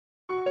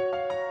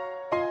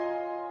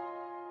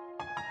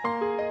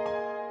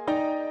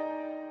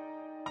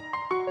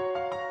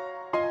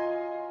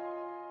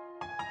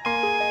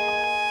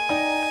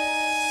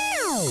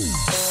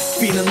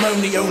Feeling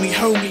lonely, only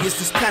homie is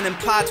this pen and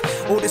pad.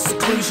 All this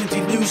seclusion,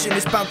 delusion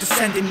is bound to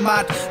send him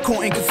mad.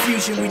 Caught in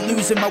confusion, we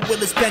losing, my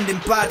will is bending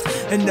bad.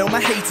 And no, my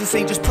haters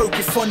ain't just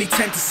poking fun, they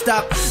tend to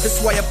stop.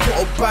 That's why I put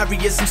up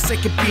barriers, I'm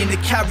sick of being the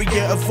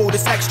carrier of all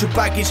this extra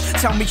baggage.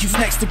 Tell me who's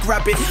next to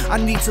grab it, I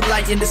need to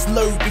lighten this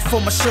load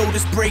before my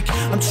shoulders break.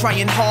 I'm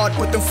trying hard,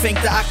 but don't think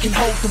that I can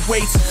hold the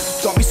weight.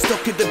 Got me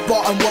stuck at the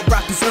bottom, what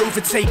rappers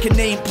overtaking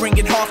ain't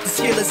bringing half the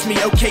skill as me.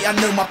 Okay, I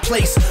know my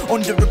place,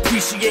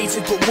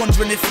 underappreciated, but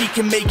wondering if he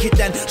can make it.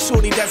 Then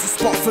surely there's a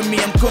spot for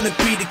me, I'm gonna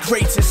be the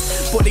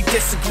greatest. But they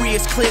disagree,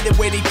 it's clear the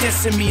way they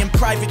dissing me. In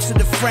private to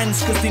the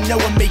friends, cause they know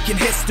I'm making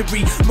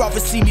history. Rather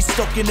see me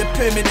stuck in a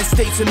permanent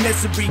state of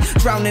misery,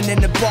 drowning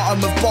in the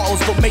bottom of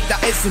bottles, but mate,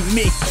 that isn't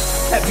me.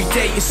 Every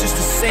day it's just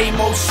the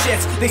same old shit.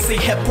 They say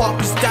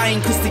hip-hop is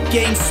dying cause the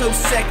game's so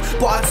sick,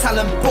 but I tell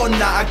them bun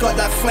that I got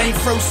that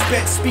flamethrower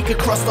spit. Speak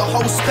across the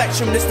whole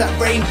spectrum, it's that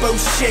rainbow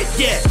shit,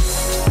 yeah.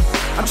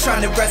 I'm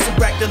trying to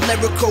resurrect the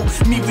lyrical,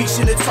 me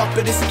reaching the top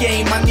of this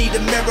game, I need a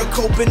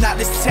miracle. Been at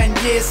this 10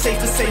 years, safe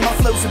to say my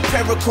flow's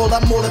empirical.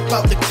 I'm all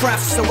about the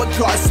craft, so I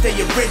gotta stay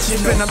original.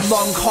 It's been a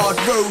long, hard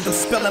road, I'm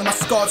spilling my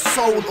scarred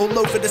soul all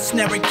over the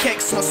snare and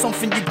kicks. Not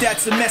something you dare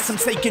to miss, I'm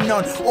taking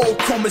on all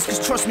comers, cause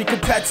trust me,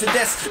 compared to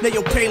this, they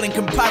all pale in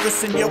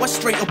comparison. Yo, I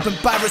straight up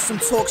embarrass them,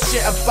 talk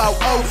shit about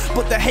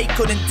but the hate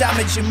couldn't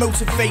damage and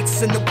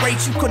motivates. And the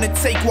rage, you couldn't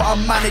take what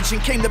I'm managing.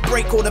 Came to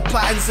break all the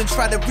patterns and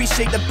try to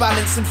reshape the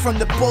balance. And from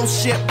the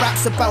bullshit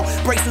raps about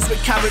bracelets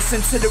with carrots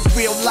into the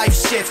real life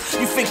shit,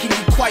 you thinking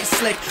you quite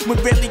slick, when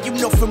really you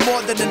nothing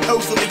more than an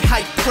overly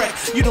hyped prick.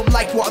 You don't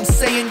like what I'm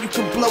saying, you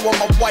can blow on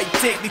my white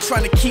dick. They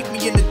trying to keep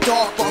me in the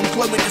dark, but I'm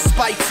glowing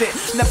despite it.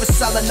 Never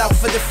selling out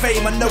for the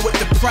fame, I know what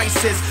the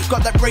price is.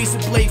 Got that razor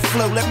blade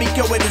flow, let me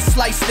go in and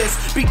slice this.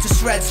 Beat to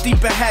shreds,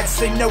 deep ahead,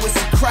 they know it's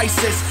a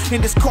crisis.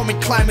 In this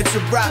current climate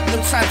of rap,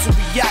 no time to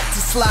react,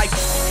 it's like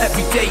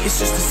every day it's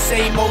just the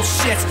same old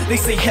shit. They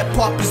say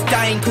hip-hop is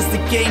dying cause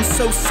the game's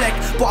so sick,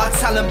 but I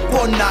tell them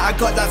bun that I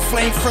got that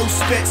flamethrower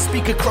spit.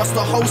 Speak across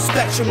the whole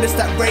spectrum, it's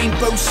that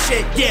rainbow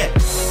shit, yeah.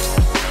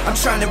 I'm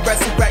trying to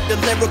resurrect the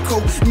lyrical,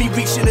 me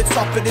reaching the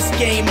top of this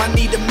game, I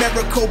need a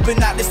miracle.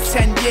 Been at this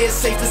 10 years,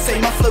 safe to say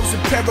my flow's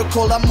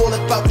empirical. I'm all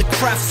about the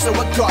craft, so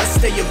I gotta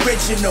stay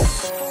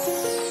original.